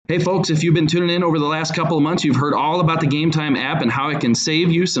Hey folks, if you've been tuning in over the last couple of months, you've heard all about the Game Time app and how it can save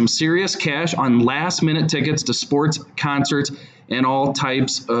you some serious cash on last-minute tickets to sports, concerts, and all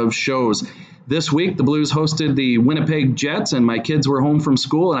types of shows. This week, the Blues hosted the Winnipeg Jets, and my kids were home from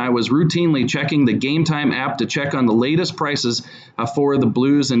school, and I was routinely checking the Game Time app to check on the latest prices for the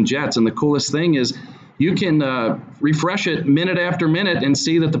Blues and Jets. And the coolest thing is you can refresh it minute after minute and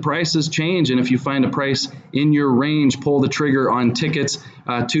see that the prices change. And if you find a price in your range, pull the trigger on tickets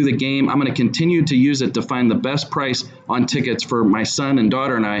to the game. I'm going to continue to use it to find the best price on tickets for my son and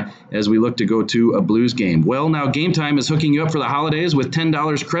daughter and I as we look to go to a Blues game. Well, now Game Time is hooking you up for the holidays with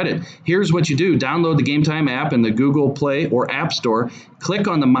 $10 credit. Here's what you do. Download the Game Time app in the Google Play or App Store. Click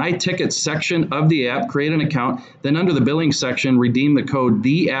on the My Tickets section of the app, create an account, then under the billing section, redeem the code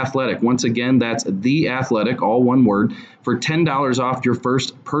THEATHLETIC. Once again, that's THEATHLETIC, all one word, for $10 off your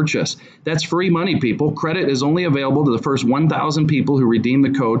first purchase. That's free money, people. Credit is only available to the first 1,000 people who redeem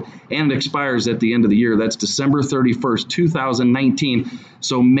the code, and it expires at the end of the year. That's December 31st, 2019.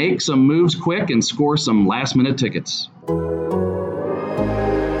 So make some moves quick and score some last-minute tickets.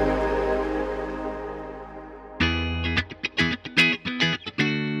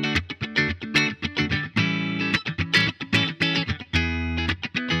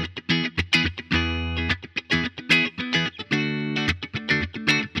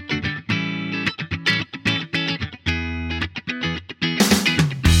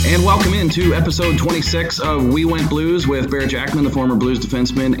 And welcome into episode 26 of We Went Blues with Barrett Jackman, the former Blues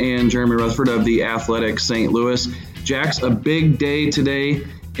defenseman, and Jeremy Rutherford of the Athletic St. Louis. Jack's, a big day today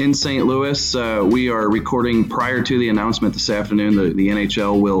in St. Louis. We are recording prior to the announcement this afternoon. The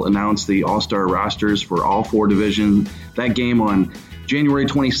NHL will announce the All-Star rosters for all four divisions. That game on January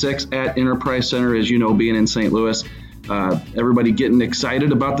 26th at Enterprise Center, as you know, being in St. Louis. Everybody getting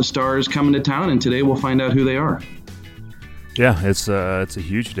excited about the Stars coming to town, and today we'll find out who they are. Yeah, it's a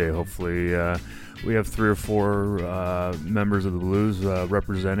huge day. Hopefully, we have 3 or 4 members of the Blues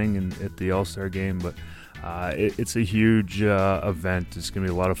representing at the All-Star game. But it's a huge event. It's going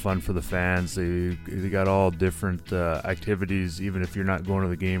to be a lot of fun for the fans. They got all different activities. Even if you're not going to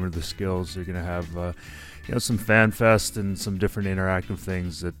the game or the skills, they're going to have some fan fest and some different interactive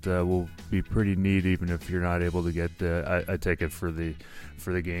things that will be pretty neat. Even if you're not able to get a ticket for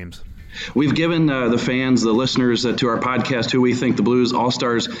the games. We've given the fans, the listeners to our podcast, who we think the Blues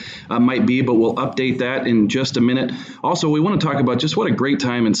All-Stars might be, but we'll update that in just a minute. Also, we want to talk about just what a great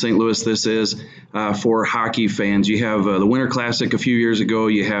time in St. Louis this is for hockey fans. You have the Winter Classic a few years ago.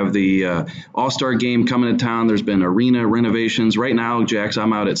 You have the All-Star game coming to town. There's been arena renovations. Right now, Jax,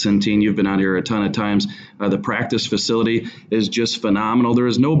 I'm out at Centene. You've been out here a ton of times. The practice facility is just phenomenal. There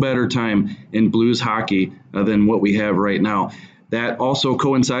is no better time in Blues hockey than what we have right now. That also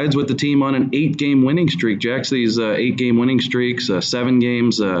coincides with the team on an 8-game winning streak. Jax, these 8-game winning streaks, 7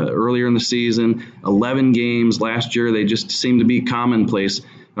 games earlier in the season, 11 games last year. They just seem to be commonplace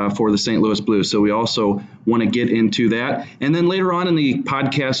for the St. Louis Blues. So we also want to get into that. And then later on in the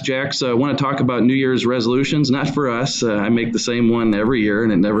podcast, Jax, I want to talk about New Year's resolutions. Not for us. I make the same one every year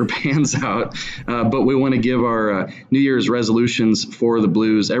and it never pans out. But we want to give our New Year's resolutions for the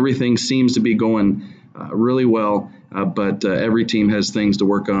Blues. Everything seems to be going really well. But every team has things to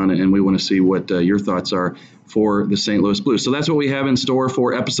work on, and we want to see what your thoughts are for the St. Louis Blues. So that's what we have in store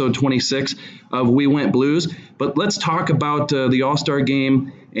for episode 26 of We Went Blues. But let's talk about the All-Star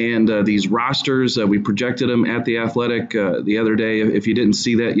game and these rosters. We projected them at the Athletic the other day. If you didn't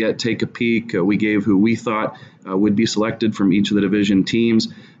see that yet, take a peek. We gave who we thought would be selected from each of the division teams.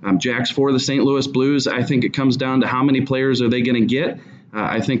 Jax, for the St. Louis Blues, I think it comes down to how many players are they going to get.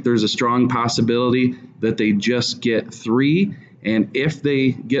 I think there's a strong possibility that they just get 3. And if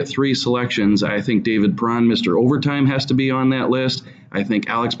they get 3 selections, I think David Perron, Mr. Overtime, has to be on that list. I think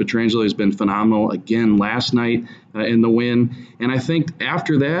Alex Pietrangelo has been phenomenal again last night in the win. And I think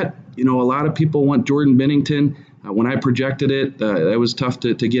after that, a lot of people want Jordan Binnington. When I projected it, it was tough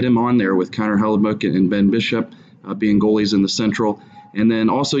to get him on there with Connor Hellebuyck and Ben Bishop being goalies in the Central. And then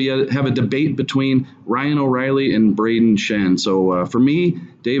also you have a debate between Ryan O'Reilly and Braden Shen. So for me,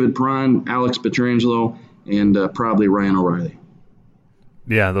 David Perron, Alex Pietrangelo, and probably Ryan O'Reilly.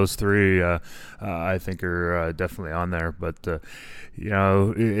 Yeah, those 3 I think are definitely on there. But,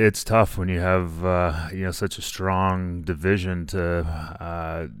 it's tough when you have, such a strong division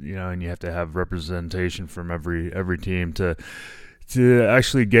to, and you have to have representation from every team to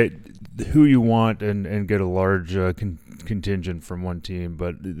actually get who you want and get a large contingent from one team,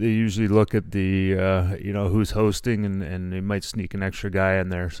 but they usually look at the who's hosting and they might sneak an extra guy in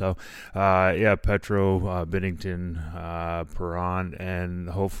there. So Petro, Binnington, Perron, and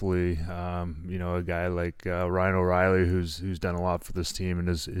hopefully a guy like Ryan O'Reilly who's done a lot for this team in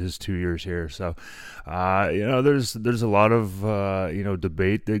his 2 years here. So there's a lot of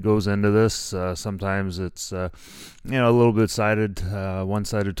debate that goes into this. Sometimes it's a little bit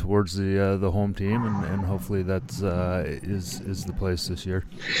one-sided towards the home team, and hopefully that's is the place this year.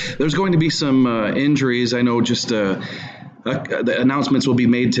 There's going to be some injuries. I know just the announcements will be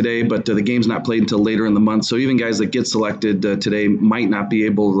made today, but the game's not played until later in the month. So even guys that get selected today might not be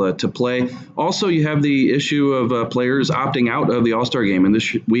able to play. Also, you have the issue of players opting out of the All-Star game. And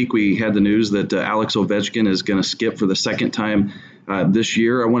this week we had the news that Alex Ovechkin is going to skip for the second time this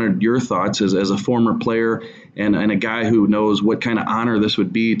year. I wanted your thoughts as a former player and a guy who knows what kind of honor this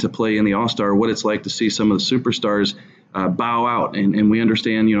would be to play in the All-Star, what it's like to see some of the superstars bow out. And we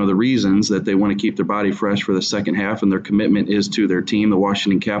understand, the reasons that they want to keep their body fresh for the second half, and their commitment is to their team, the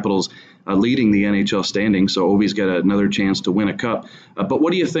Washington Capitals, leading the NHL standings. So Ovi's got another chance to win a cup. But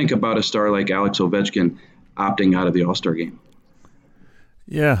what do you think about a star like Alex Ovechkin opting out of the All-Star game?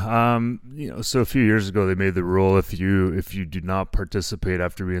 Yeah, so a few years ago they made the rule if you do not participate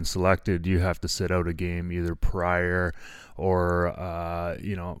after being selected, you have to sit out a game either prior or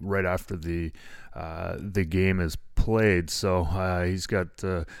right after the game is played. So he's got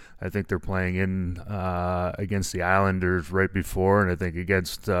I think they're playing in against the Islanders right before, and I think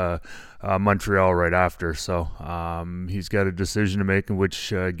against Montreal right after. So he's got a decision to make in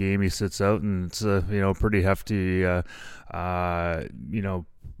which game he sits out, and it's a pretty hefty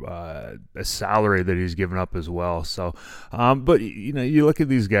a salary that he's given up as well. So, but you look at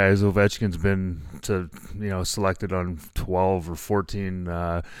these guys. Ovechkin's been selected on 12 or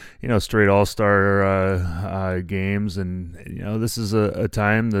 14 straight All-Star games, and this is a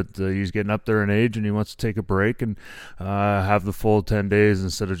time that he's getting up there in age, and he wants to take a break and have the full 10 days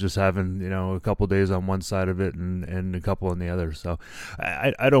instead of just having a couple days on one side of it and a couple on the other. So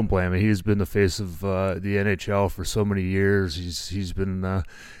I don't blame him. He's been the face of the NHL for so many years. He's been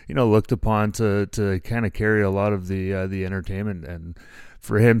looked upon to kind of carry a lot of the entertainment, and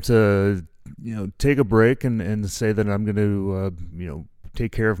for him to take a break and say that I'm going to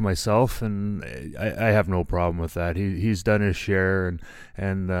take care of myself, and I have no problem with that. He's done his share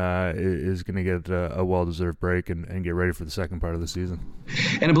and is going to get a well-deserved break and get ready for the second part of the season.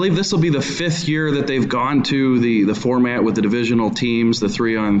 And I believe this will be the fifth year that they've gone to the format with the divisional teams, the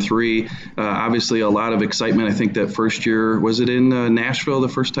 3-on-3. Obviously, a lot of excitement. I think that first year, was it in Nashville the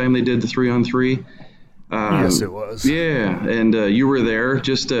first time they did the 3-on-3? Yes, it was. Yeah, and you were there.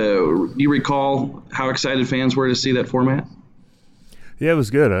 Just you recall how excited fans were to see that format? Yeah, it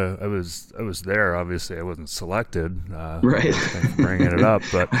was good. I was there. Obviously, I wasn't selected. Right. Thanks for bringing it up.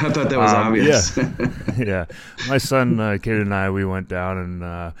 But I thought that was obvious. Yeah. My son, kid, and I, we went down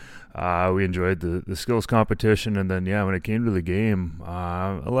and we enjoyed the skills competition. And then, when it came to the game,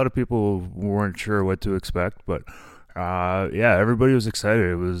 a lot of people weren't sure what to expect. But, everybody was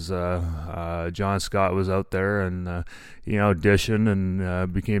excited. It was John Scott was out there and, dishing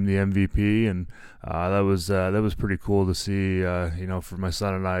and became the MVP. And that was pretty cool to see, for my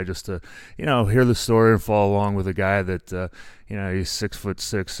son and I just to, hear the story and follow along with a guy that, he's 6'6",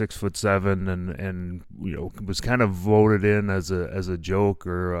 6'7", and was kind of voted in as a joke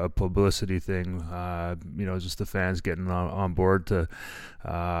or a publicity thing. Just the fans getting on board to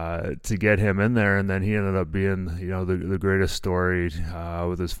get him in there, and then he ended up being, the greatest story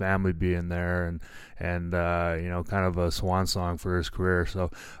with his family being there and kind of a swan song for his career.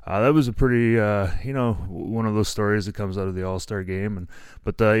 So that was a pretty, one of those stories that comes out of the All-Star game.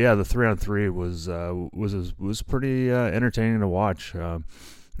 But the 3-on-3 was pretty entertaining to watch.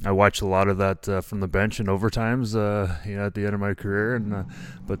 I watched a lot of that from the bench in overtimes, at the end of my career, and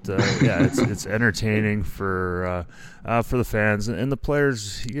it's entertaining for the fans and the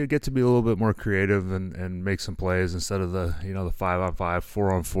players. You get to be a little bit more creative and make some plays instead of the 5-on-5,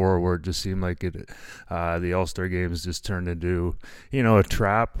 4-on-4, where it just seemed like the All-Star games just turned into a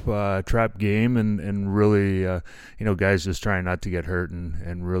trap game and really guys just trying not to get hurt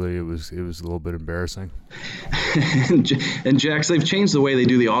and really it was a little bit embarrassing. And Jax, they've changed the way they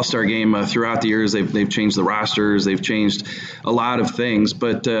do the All-Star game throughout the years. They've changed the rosters. They've changed a lot of things.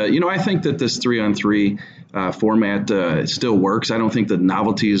 But, I think that this 3-on-3 format still works. I don't think the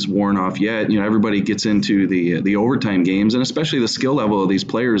novelty is worn off yet. Everybody gets into the overtime games, and especially the skill level of these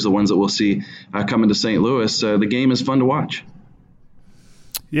players, the ones that we'll see coming to St. Louis. The game is fun to watch.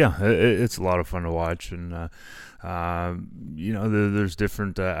 Yeah, it's a lot of fun to watch. And there's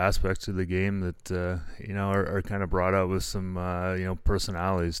different aspects of the game that are kind of brought out with some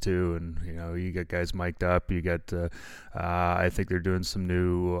personalities too, and you get guys mic'd up. You get I think they're doing some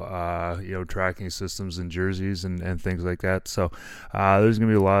new tracking systems and jerseys and things like that. So there's going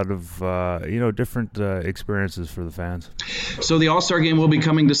to be a lot of different experiences for the fans. So the All-Star Game will be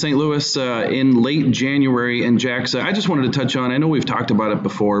coming to St. Louis in late January. And Jax, I just wanted to touch on, I know we've talked about it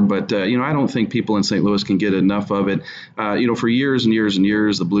before, but I don't think people in St. Louis can get enough of it. For years and years and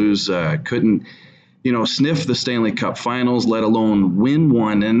years, the Blues couldn't sniff the Stanley Cup Finals, let alone win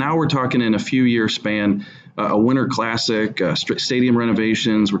one. And now we're talking in a few-year span, a Winter Classic, stadium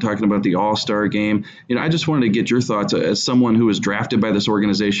renovations. We're talking about the All-Star Game. I just wanted to get your thoughts as someone who was drafted by this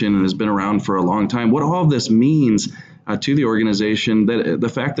organization and has been around for a long time, what all of this means to the organization, that the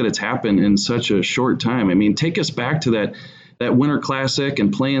fact that it's happened in such a short time. I mean, take us back to that Winter Classic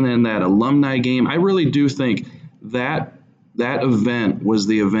and playing in that alumni game. I really do think that event was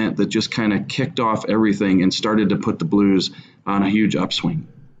the event that just kind of kicked off everything and started to put the Blues on a huge upswing.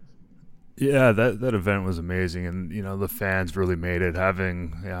 Yeah, that event was amazing, and the fans really made it.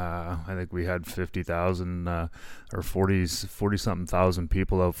 Having I think we had 50,000 or 40 something thousand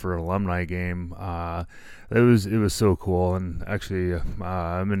people out for an alumni game. It was so cool. And actually,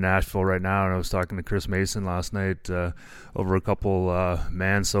 I'm in Nashville right now, and I was talking to Chris Mason last night over a couple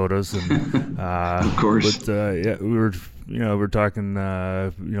man sodas, and of course, but we're talking.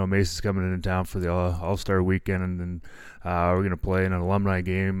 Mason's coming into town for the All-Star weekend, and we're going to play in an alumni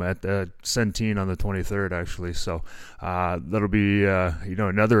game at Centene on the 23rd, actually. So that'll be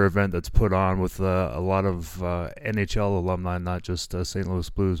another event that's put on with a lot of NHL alumni, not just St. Louis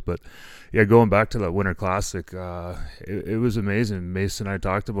Blues. But yeah, going back to that Winter Classic, it was amazing. Mason and I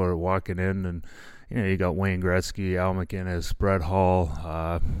talked about it walking in, and you got Wayne Gretzky, Al McInnes, Brett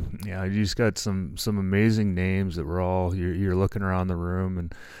Hull. You just got some amazing names that were all you're looking around the room,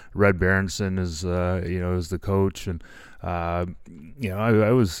 and Red Berenson is is the coach, and I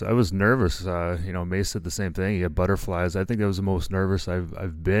was nervous. Mace said the same thing. He had butterflies. I think that was the most nervous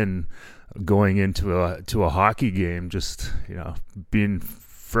I've been going into a hockey game. Just being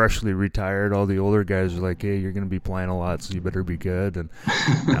freshly retired, all the older guys are like, hey, you're going to be playing a lot, so you better be good. And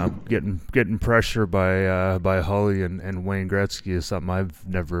getting pressure by Hully and Wayne Gretzky is something I've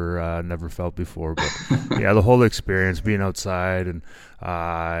never felt before. But yeah, the whole experience, being outside, and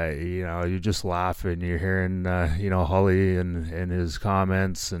you're just laughing, you're hearing Hully and his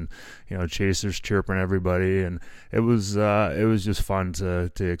comments, and Chasers chirping everybody, and it was just fun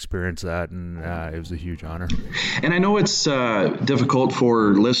to experience that, and it was a huge honor. And I know it's difficult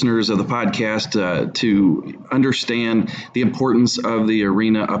for listeners of the podcast to understand the importance of the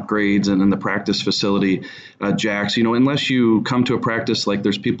arena upgrades and then the practice facility, Jax. Unless you come to a practice, like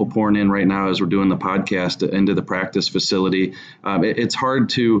there's people pouring in right now as we're doing the podcast into the practice facility, it's hard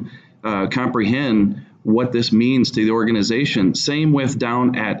to comprehend what this means to the organization. Same with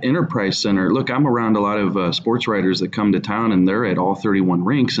down at Enterprise Center. Look, I'm around a lot of sports writers that come to town, and they're at all 31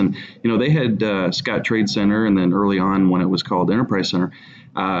 rinks. And, they had Scott Trade Center, and then early on when it was called Enterprise Center,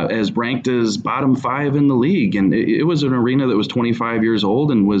 as ranked as bottom 5 in the league. And it was an arena that was 25 years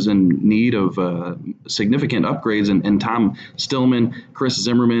old and was in need of significant upgrades. And Tom Stillman, Chris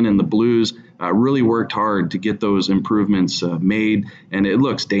Zimmerman, and the Blues really worked hard to get those improvements made, and it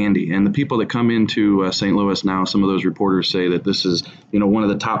looks dandy. And the people that come into St. Louis now, some of those reporters say that this is, one of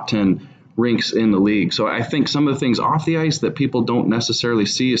the top 10 rinks in the league. So I think some of the things off the ice that people don't necessarily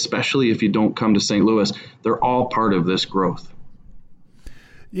see, especially if you don't come to St. Louis, they're all part of this growth.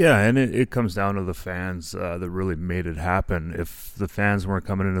 Yeah, and it comes down to the fans that really made it happen. If the fans weren't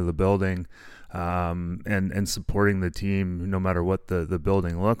coming into the building and supporting the team, no matter what the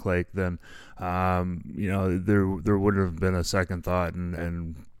building looked like, then there wouldn't have been a second thought,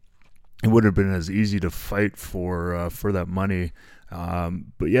 and it wouldn't have been as easy to fight for that money.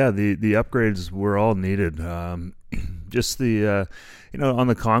 But yeah, the upgrades were all needed. Just the on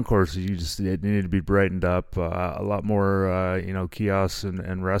the concourse, it needed to be brightened up, a lot more kiosks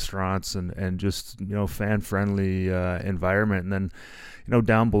and restaurants, and just fan friendly environment. And then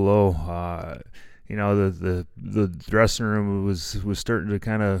down below, the dressing room was starting to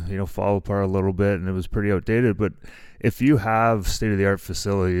kind of fall apart a little bit, and it was pretty outdated. But if you have state-of-the-art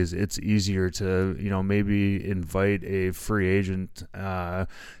facilities, it's easier to maybe invite a free agent to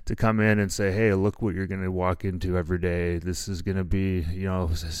come in and say, hey, look what you're going to walk into every day. This is going to be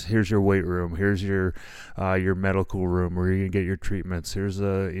here's your weight room, here's your medical room where you can get your treatments, here's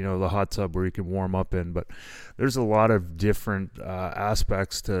the hot tub where you can warm up in. But there's a lot of different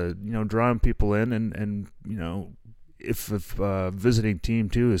aspects to drawing people in, and if a visiting team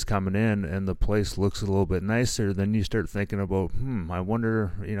too is coming in and the place looks a little bit nicer, then you start thinking about, I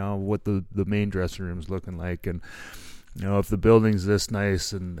wonder, what the main dressing room's looking like, and if the building's this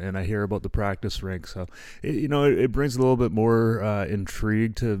nice, and I hear about the practice rink. So, it brings a little bit more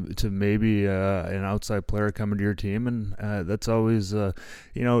intrigue to maybe an outside player coming to your team. And that's always,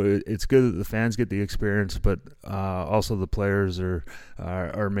 it's good that the fans get the experience, but also the players are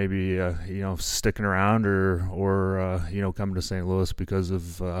maybe, sticking around or coming to St. Louis because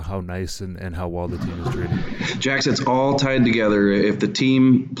of how nice and how well the team is treated. Jax, it's all tied together. If the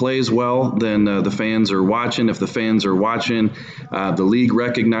team plays well, then the fans are watching. If the fans are watching, the league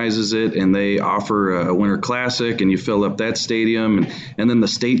recognizes it, and they offer a Winter Classic, and you fill up that stadium, and then the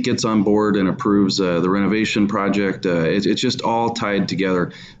state gets on board and approves the renovation project. It's just all tied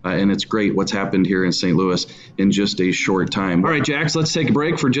together, and it's great what's happened here in St. Louis in just a short time. All right, Jax, let's take a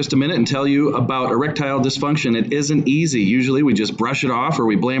break for just a minute and tell you about erectile dysfunction. It isn't easy. Usually we just brush it off, or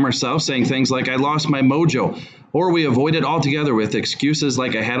we blame ourselves, saying things like, I lost my mojo, or we avoid it altogether with excuses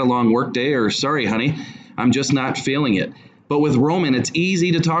like I had a long work day, or sorry, honey, I'm just not feeling it. But with Roman, it's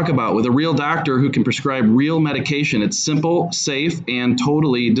easy to talk about with a real doctor who can prescribe real medication. It's simple, safe, and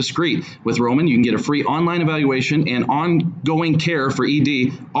totally discreet. With Roman, you can get a free online evaluation and ongoing care for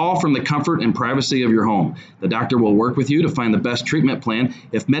ED, all from the comfort and privacy of your home. The doctor will work with you to find the best treatment plan.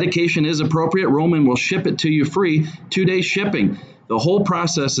 If medication is appropriate, Roman will ship it to you free, 2-day shipping. The whole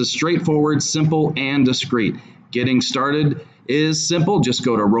process is straightforward, simple, and discreet. Getting started is simple. Just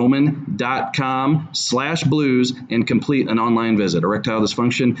go to roman.com/blues and complete an online visit. Erectile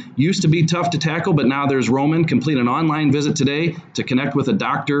dysfunction used to be tough to tackle, but now there's Roman. Complete an online visit today to connect with a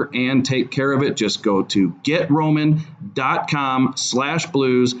doctor and take care of it. Just go to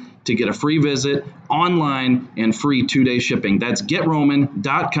getroman.com/blues to get a free visit online and free 2-day shipping. That's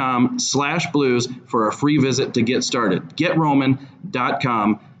getroman.com/blues for a free visit to get started.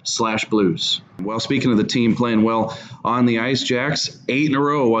 getroman.com/blues. Well, speaking of the team playing well on the ice, Jax, 8 in a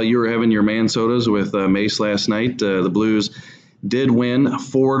row while you were having your man sodas with Mace last night. The Blues did win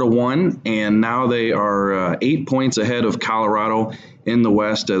 4-1, and now they are 8 points ahead of Colorado in the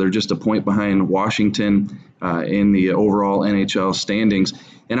West. They're just a point behind Washington in the overall NHL standings.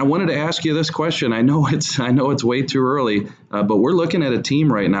 And I wanted to ask you this question. I know it's way too early, but we're looking at a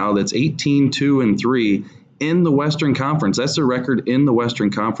team right now that's 18-2-3 in the Western Conference. That's the record in the Western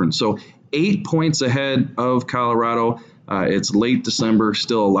Conference. So 8 points ahead of Colorado. It's late December,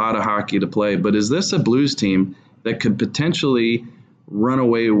 still a lot of hockey to play. But is this a Blues team that could potentially run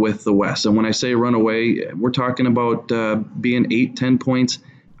away with the West? And when I say run away, we're talking about being 8-10 points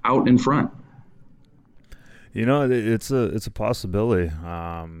out in front. It's a possibility.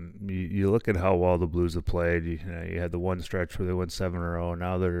 You look at how well the Blues have played. You had the one stretch where they won 7 in a row.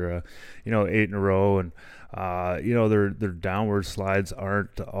 Now they're 8 in a row, and their downward slides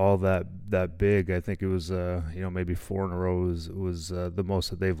aren't all that big. I think it was maybe 4 in a row was the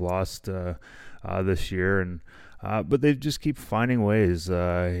most that they've lost this year, and but they just keep finding ways.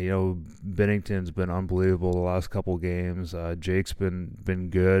 Bennington's been unbelievable the last couple games. Jake's been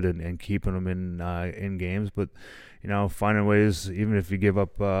good and keeping them in games, but finding ways. Even if you give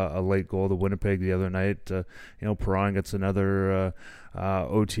up a late goal to Winnipeg the other night, Perron gets another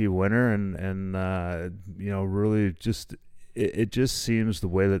OT winner, and really just. It just seems the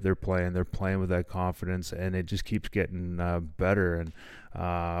way that they're playing with that confidence, and it just keeps getting better. And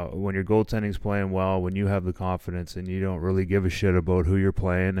when your goaltending's playing well, when you have the confidence and you don't really give a shit about who you're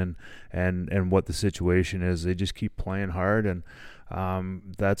playing and what the situation is, they just keep playing hard, and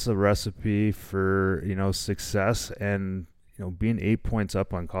that's a recipe for success. And being 8 points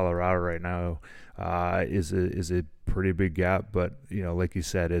up on Colorado right now is a pretty big gap. But like you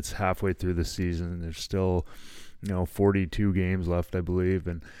said, it's halfway through the season. There's still 42 games left, I believe,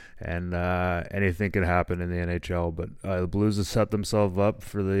 and anything can happen in the NHL. But the Blues have set themselves up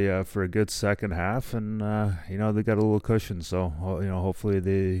for a good second half, and they got a little cushion. So hopefully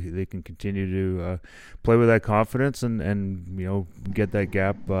they can continue to play with that confidence and get that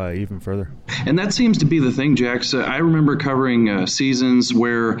gap even further. And that seems to be the thing, Jax. I remember covering seasons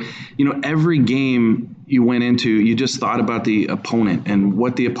where every game you went into, you just thought about the opponent and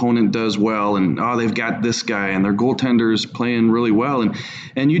what the opponent does well, and they've got this guy and their goaltender's playing really well,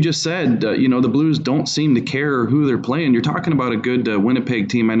 and you just said the Blues don't seem to care who they're playing. You're talking about a good Winnipeg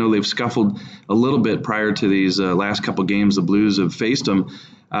team. I know they've scuffled a little bit prior to these last couple games the Blues have faced them,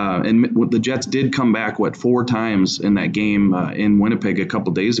 and the Jets did come back 4 times in that game in Winnipeg a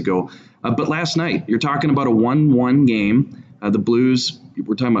couple days ago, but last night you're talking about a 1-1 game. The Blues,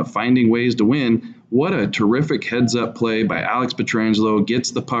 we're talking about finding ways to win. What a terrific heads-up play by Alex Pietrangelo.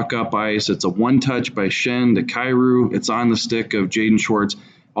 Gets the puck up ice. It's a one-touch by Schenn to Kyrou. It's on the stick of Jaden Schwartz.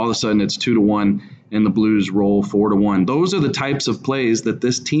 All of a sudden, it's 2-1, and the Blues roll 4-1. Those are the types of plays that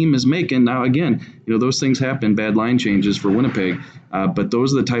this team is making. Now, again, those things happen, bad line changes for Winnipeg, but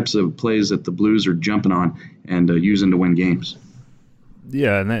those are the types of plays that the Blues are jumping on and using to win games.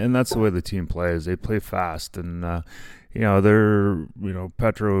 Yeah, and that's the way the team plays. They play fast, and they're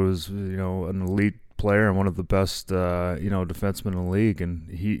Petro is an elite player and one of the best defensemen in the league, and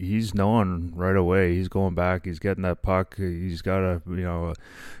he's knowing right away. He's going back. He's getting that puck. He's got a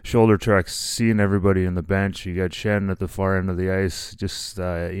shoulder check, seeing everybody in the bench. You got Schenn at the far end of the ice, just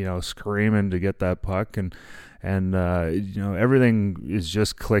screaming to get that puck, and everything is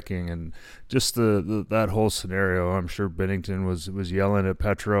just clicking, and just that whole scenario. I'm sure Binnington was yelling at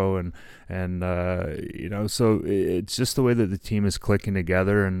Petro, and so it's just the way that the team is clicking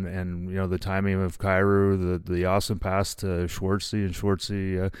together, and the timing of Kyrou, the awesome pass to Schwartzy, and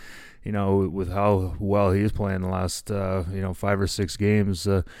Schwartzy, with how well he's playing the last 5 or 6 games,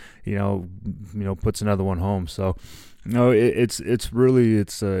 puts another one home. So. No, it's really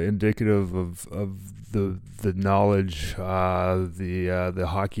indicative of the knowledge, the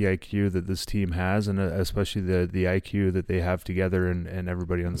hockey IQ that this team has, and especially the IQ that they have together, and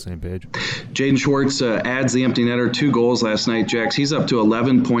everybody on the same page. Jaden Schwartz adds the empty netter, 2 goals last night, Jax. He's up to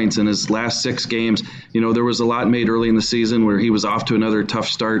 11 points in his last 6 games. There was a lot made early in the season where he was off to another tough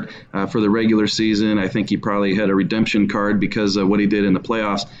start for the regular season. I think he probably had a redemption card because of what he did in the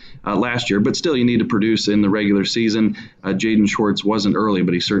playoffs last year, but still you need to produce in the regular season. Jaden Schwartz wasn't early,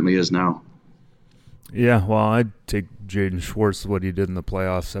 but he certainly is now. Yeah, well, I'd take Jaden Schwartz, what he did in the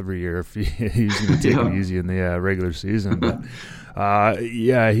playoffs every year, if he's going to take it easy in the regular season. But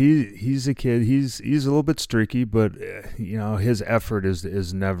he's a kid. He's a little bit streaky, but his effort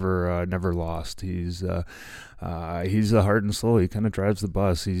is never lost. He's the heart and soul. He kind of drives the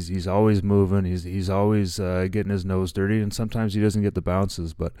bus. He's always moving. He's always getting his nose dirty, and sometimes he doesn't get the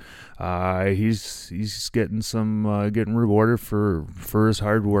bounces, but he's getting rewarded for his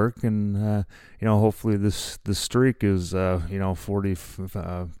hard work, and hopefully this streak is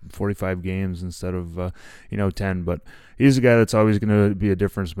 45 games instead of 10. But he's a guy that's always going to be a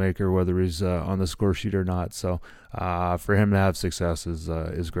difference maker, whether he's on the score sheet or not. So for him to have success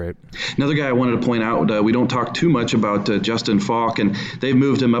is great. Another guy I wanted to point out, we don't talk too much about Justin Faulk, and they've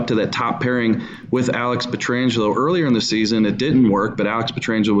moved him up to that top pairing with Alex Pietrangelo. Earlier in the season, it didn't work, but Alex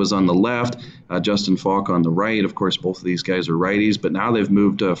Pietrangelo was on the left, Justin Faulk on the right. Of course, both of these guys are righties, but now they've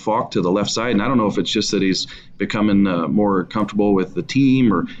moved Faulk to the left side, and I don't know if it's just that he's becoming more comfortable with the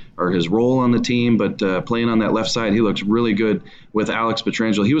team or his role on the team, but playing on that left side, he looks really good with Alex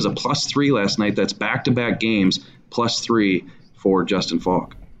Pietrangelo. He was a +3 last night. That's back-to-back games, +3 for Justin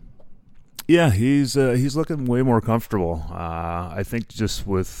Faulk. Yeah, he's looking way more comfortable. I think just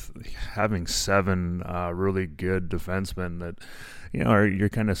with having 7 really good defensemen that you're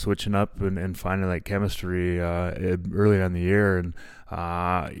kind of switching up and finding that chemistry early in the year, and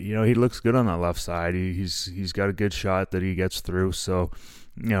he looks good on that left side. He's got a good shot that he gets through, so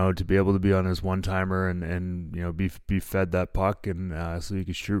to be able to be on his one-timer and be fed that puck, and so he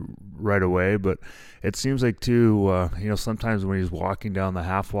can shoot right away. But it seems like too, sometimes when he's walking down the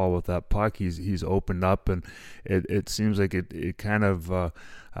half wall with that puck, he's opened up, and it seems like it kind of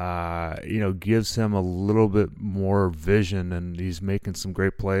gives him a little bit more vision, and he's making some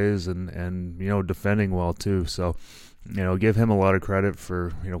great plays and defending well too. So give him a lot of credit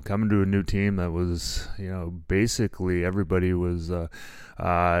for coming to a new team that was basically everybody was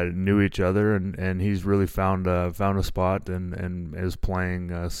knew each other, and he's really found a spot and is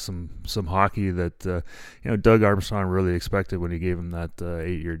playing some hockey that Doug Armstrong really expected when he gave him that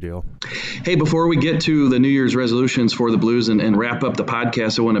 8-year deal. Hey, before we get to the New Year's resolutions for the Blues and wrap up the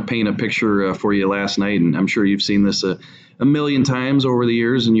podcast, I want to paint a picture for you last night, and I'm sure you've seen this a million times over the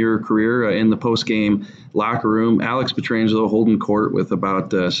years in your career in the post-game locker room. Alex Pietrangelo holding court with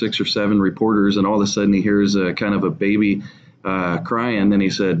about 6 or 7 reporters, and all of a sudden he hears kind of a baby crying, and he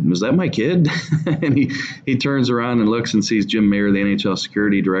said, "Was that my kid?" And he turns around and looks and sees Jim Mayer, the NHL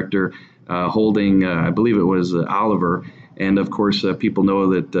security director, holding, I believe it was Oliver. And, of course, people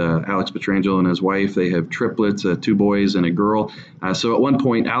know that Alex Pietrangelo and his wife, they have triplets, 2 boys and a girl. So at one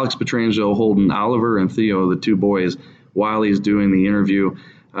point, Alex Pietrangelo holding Oliver and Theo, the 2 boys, while he's doing the interview.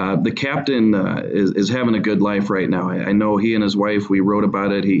 The captain is having a good life right now. I know he and his wife, we wrote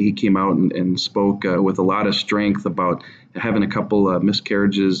about it. He came out and spoke with a lot of strength about having a couple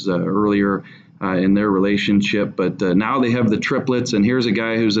miscarriages earlier in their relationship. But now they have the triplets, and here's a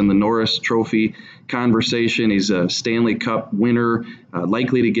guy who's in the Norris Trophy conversation. He's a Stanley Cup winner,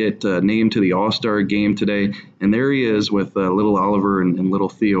 likely to get named to the All-Star game today. And there he is with little Oliver and little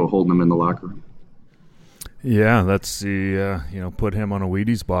Theo holding him in the locker room. Yeah, that's the put him on a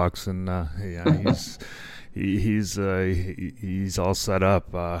Wheaties box, and he's all set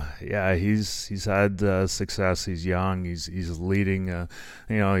up. He's had success. He's young. He's leading.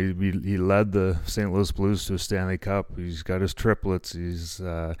 He led the St. Louis Blues to a Stanley Cup. He's got his triplets. He's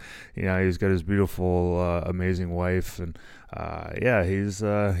got his beautiful, amazing wife, and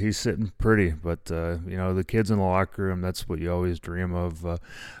he's sitting pretty. But the kids in the locker room, that's what you always dream of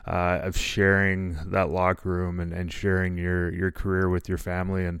sharing that locker room and sharing your career with your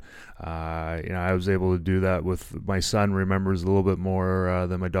family. And I was able to do that with my son. Remembers a little bit more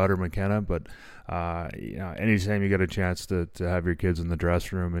than my daughter McKenna, but anytime you get a chance to have your kids in the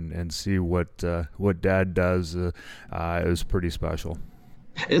dressing room and see what dad does, it was pretty special.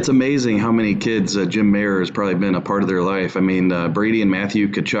 It's amazing how many kids Jim Mayer has probably been a part of their life. I mean, Brady and Matthew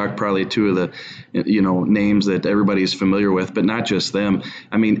Tkachuk, probably two of the names that everybody's familiar with, but not just them.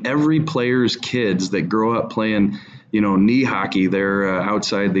 I mean, every player's kids that grow up playing knee hockey there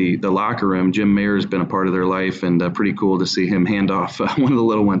outside the locker room, Jim Mayer's been a part of their life, and pretty cool to see him hand off one of the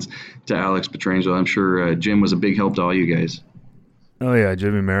little ones to Alex Pietrangelo. I'm sure Jim was a big help to all you guys. Oh yeah,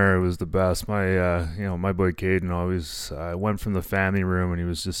 Jimmy Mayer was the best. My my boy Caden always went from the family room, and he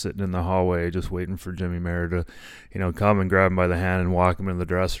was just sitting in the hallway, just waiting for Jimmy Mayer to, come and grab him by the hand and walk him in the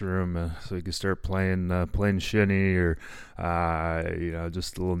dressing room, so he could start playing shinny or,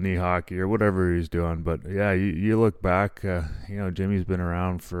 just a little knee hockey or whatever he's doing. But yeah, you look back, Jimmy's been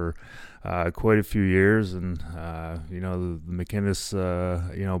around for quite a few years, and the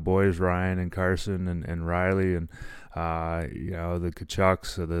McInnes boys, Ryan and Carson and Riley, and the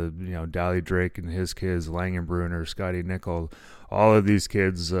Tkachuks, the Dally Drake and his kids, Langenbrunner, Scotty Nickel, all of these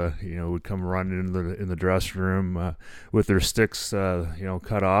kids would come running in the dressing room with their sticks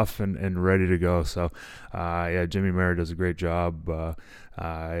cut off and ready to go. So Jimmy Mayer does a great job.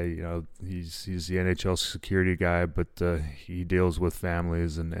 He's the NHL security guy, but he deals with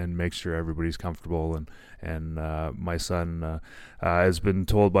families and makes sure everybody's comfortable. And my son has been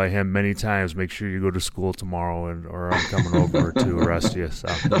told by him many times, make sure you go to school tomorrow, or I'm coming over to arrest you. So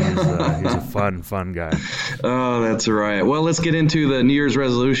he's a fun guy. Oh, that's right. Well, let's get into the New Year's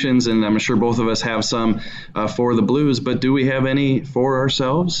resolutions, and I'm sure both of us have some for the Blues, but do we have any for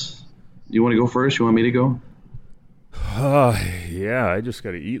ourselves? You want to go first? You want me to go? Yeah, I just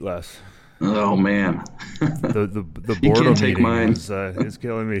got to eat less. Oh man, the you boredom can't take eating mine. is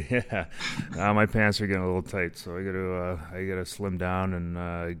killing me. Yeah, my pants are getting a little tight, so I got to slim down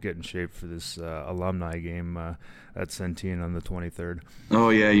and get in shape for this alumni game at Centene on the 23rd. Oh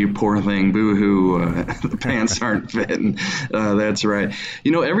yeah, you poor thing, boo-hoo. The pants aren't fitting. That's right.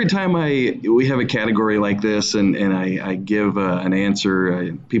 Every time we have a category like this and I give an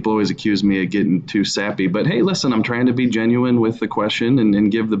answer, people always accuse me of getting too sappy. But hey, listen, I'm trying to be genuine with the question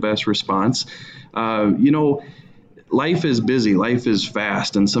and give the best response. Life is busy, life is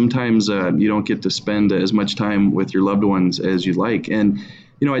fast, and sometimes you don't get to spend as much time with your loved ones as you like. And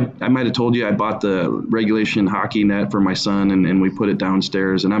I might have told you I bought the regulation hockey net for my son, and we put it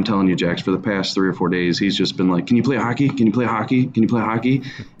downstairs. And I'm telling you, Jax, for the past 3 or 4 days, he's just been like, can you play hockey? Can you play hockey? Can you play hockey?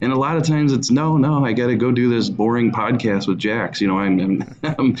 And a lot of times it's no, I got to go do this boring podcast with Jax.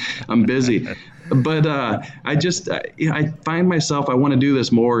 I'm busy. But I find myself, I want to do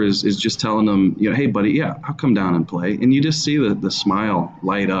this more is just telling them, hey, buddy, yeah, I'll come down and play. And you just see the smile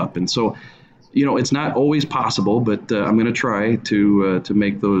light up. And so, it's not always possible, but I'm going to try to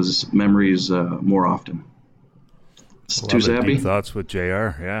make those memories more often. Too sappy? Deep thoughts with JR.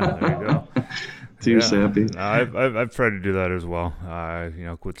 Yeah, there you go. Too sappy. No, I've tried to do that as well.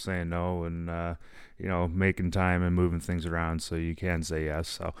 Quit saying no and making time and moving things around so you can say yes.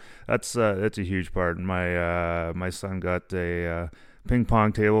 So that's a huge part. And my son got a ping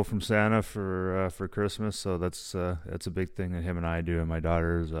pong table from Santa for Christmas, so that's a big thing that him and I do. And my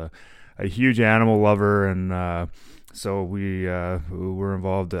daughter is a huge animal lover, and so we were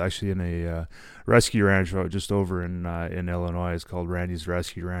involved actually in a rescue ranch just over in Illinois. It's called Randy's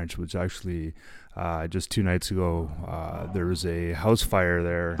Rescue Ranch, which actually just 2 nights ago there was a house fire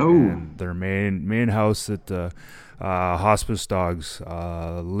there. Oh. And their main house that the hospice dogs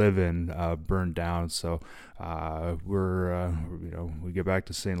live in burned down. So we get back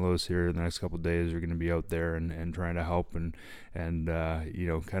to St. Louis here in the next couple of days. We're going to be out there and trying to help and kind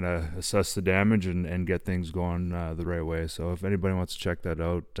of assess the damage and get things going the the right way. So if anybody wants to check that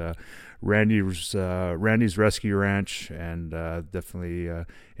out, Randy's Rescue Ranch, and definitely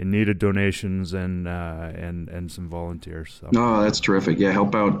in need of donations and some volunteers. So. Oh, that's terrific. Yeah,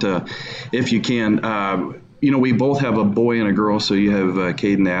 help out if you can. We both have a boy and a girl, so you have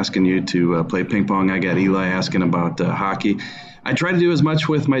Caden asking you to play ping pong. I got Eli asking about hockey. I try to do as much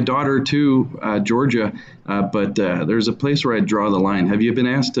with my daughter too, Georgia, but there's a place where I draw the line. Have you been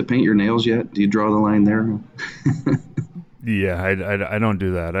asked to paint your nails yet? Do you draw the line there? Yeah, I don't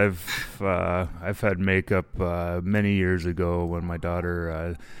do that. I've had makeup many years ago when my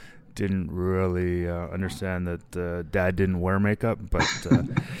daughter didn't really understand that dad didn't wear makeup, but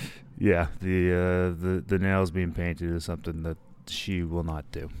yeah, the nails being painted is something that she will not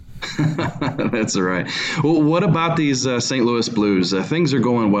do. That's all right. Well, what about these St. Louis Blues? Things are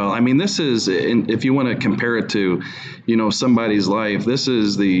going well. I mean, this is, if you want to compare it to, somebody's life, this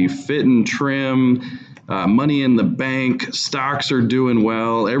is the fit and trim, money in the bank, stocks are doing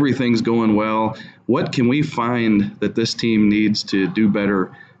well, everything's going well. What can we find that this team needs to do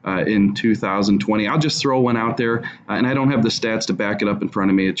better in 2020? I'll just throw one out there, and I don't have the stats to back it up in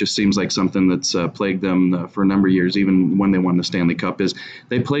front of me. It just seems like something that's plagued them for a number of years, even when they won the Stanley Cup, is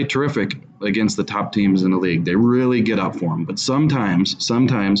they play terrific against the top teams in the league. They really get up for them, but sometimes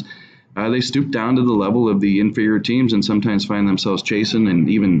they stoop down to the level of the inferior teams and sometimes find themselves chasing and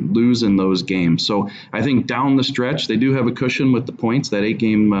even losing those games. So I think down the stretch, they do have a cushion with the points, that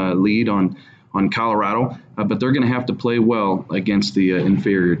 8-game lead on Colorado, but they're going to have to play well against the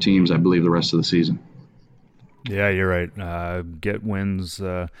inferior teams, I believe, the rest of the season. Yeah, you're right. Get wins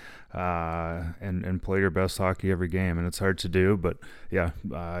and play your best hockey every game, and it's hard to do, but yeah,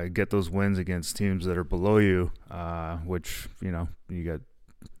 get those wins against teams that are below you, which, you got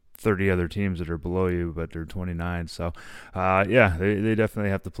 30 other teams that are below you, but they're 29. So, yeah, they definitely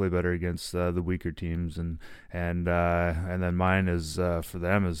have to play better against the weaker teams, and then mine is for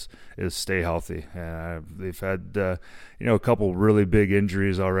them is stay healthy. They've had a couple really big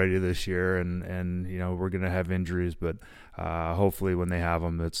injuries already this year, and we're gonna have injuries, but hopefully when they have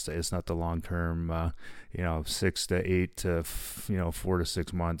them, it's not the long term. 6 to 8 to 4 to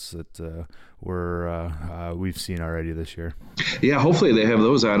 6 months that we've seen already this year. Yeah, hopefully they have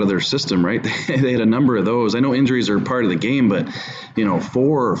those out of their system, right? They had a number of those. I know injuries are part of the game, but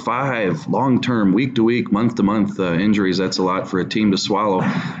 4 or 5 long-term, week-to-week, month-to-month injuries, that's a lot for a team to swallow.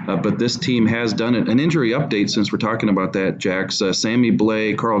 But this team has done it. An injury update, since we're talking about that, Jax. Sammy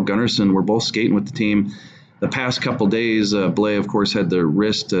Blais, Carl Gunnarsson were both skating with the team the past couple days. Blais, of course, had the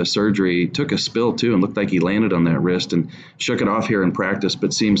wrist surgery. He took a spill, too, and looked like he landed on that wrist and shook it off here in practice,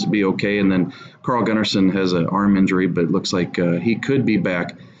 but seems to be okay. And then Carl Gunnarsson has an arm injury, but it looks like he could be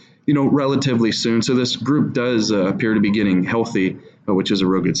back, relatively soon. So this group does appear to be getting healthy, which is a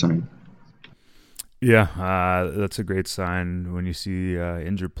real good sign. Yeah, that's a great sign when you see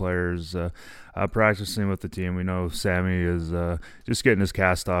injured players practicing with the team. We know Sammy is just getting his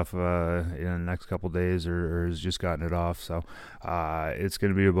cast off in the next couple of days, or has just gotten it off. So it's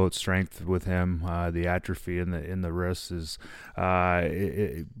going to be about strength with him. The atrophy in the wrist is,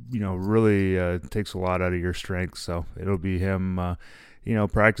 really takes a lot out of your strength. So it'll be him.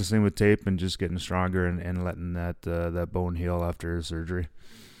 Practicing with tape and just getting stronger and letting that bone heal after his surgery.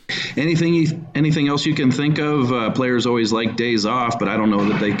 Anything else you can think of? Players always like days off, but I don't know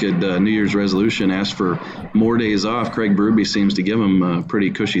that they could New Year's resolution ask for more days off. Craig Berube seems to give them a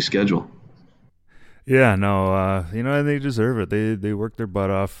pretty cushy schedule. Yeah, no, they deserve it. They work their butt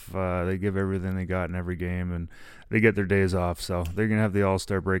off. They give everything they got in every game, and they get their days off. So they're gonna have the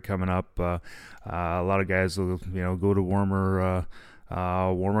All-Star break coming up. A lot of guys will go to warmer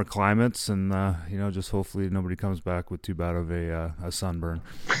climates, and just hopefully nobody comes back with too bad of a sunburn.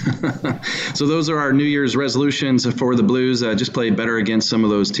 So those are our New Year's resolutions for the Blues. Just play better against some of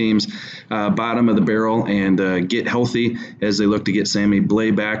those teams bottom of the barrel, and get healthy as they look to get Sammy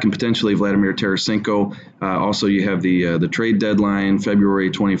Blais back and potentially Vladimir Tarasenko. Also, you have the trade deadline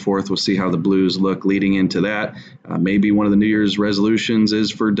February 24th. We'll see how the Blues look leading into that. Maybe one of the New Year's resolutions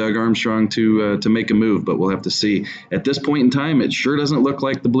is for Doug Armstrong to make a move, but we'll have to see. At this point in time, it sure doesn't look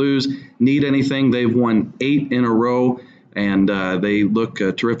like the Blues need anything. They've won 8 in a row, and they look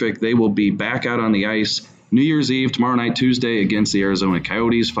terrific. They will be back out on the ice New Year's Eve, tomorrow night, Tuesday, against the Arizona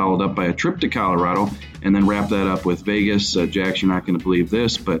Coyotes, followed up by a trip to Colorado, and then wrap that up with Vegas. Jax, you're not going to believe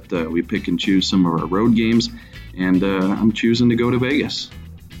this, but we pick and choose some of our road games, and I'm choosing to go to Vegas.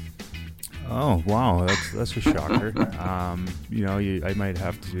 Oh, wow, that's a shocker. I might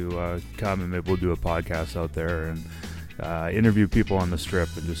have to come, and maybe we'll do a podcast out there and interview people on the Strip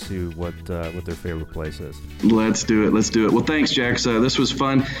and just see what their favorite place is. Let's do it. Well, thanks, Jax. This was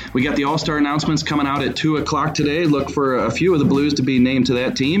fun. We got the All-Star announcements coming out at 2 o'clock today. Look for a few of the Blues to be named to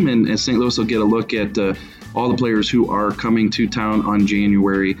that team, and St. Louis will get a look at all the players who are coming to town on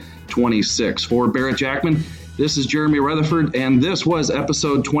January 26th. For Barrett Jackman, this is Jeremy Rutherford, and this was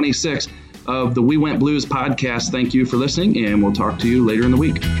episode 26 of the We Went Blues podcast. Thank you for listening, and we'll talk to you later in the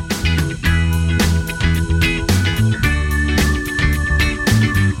week.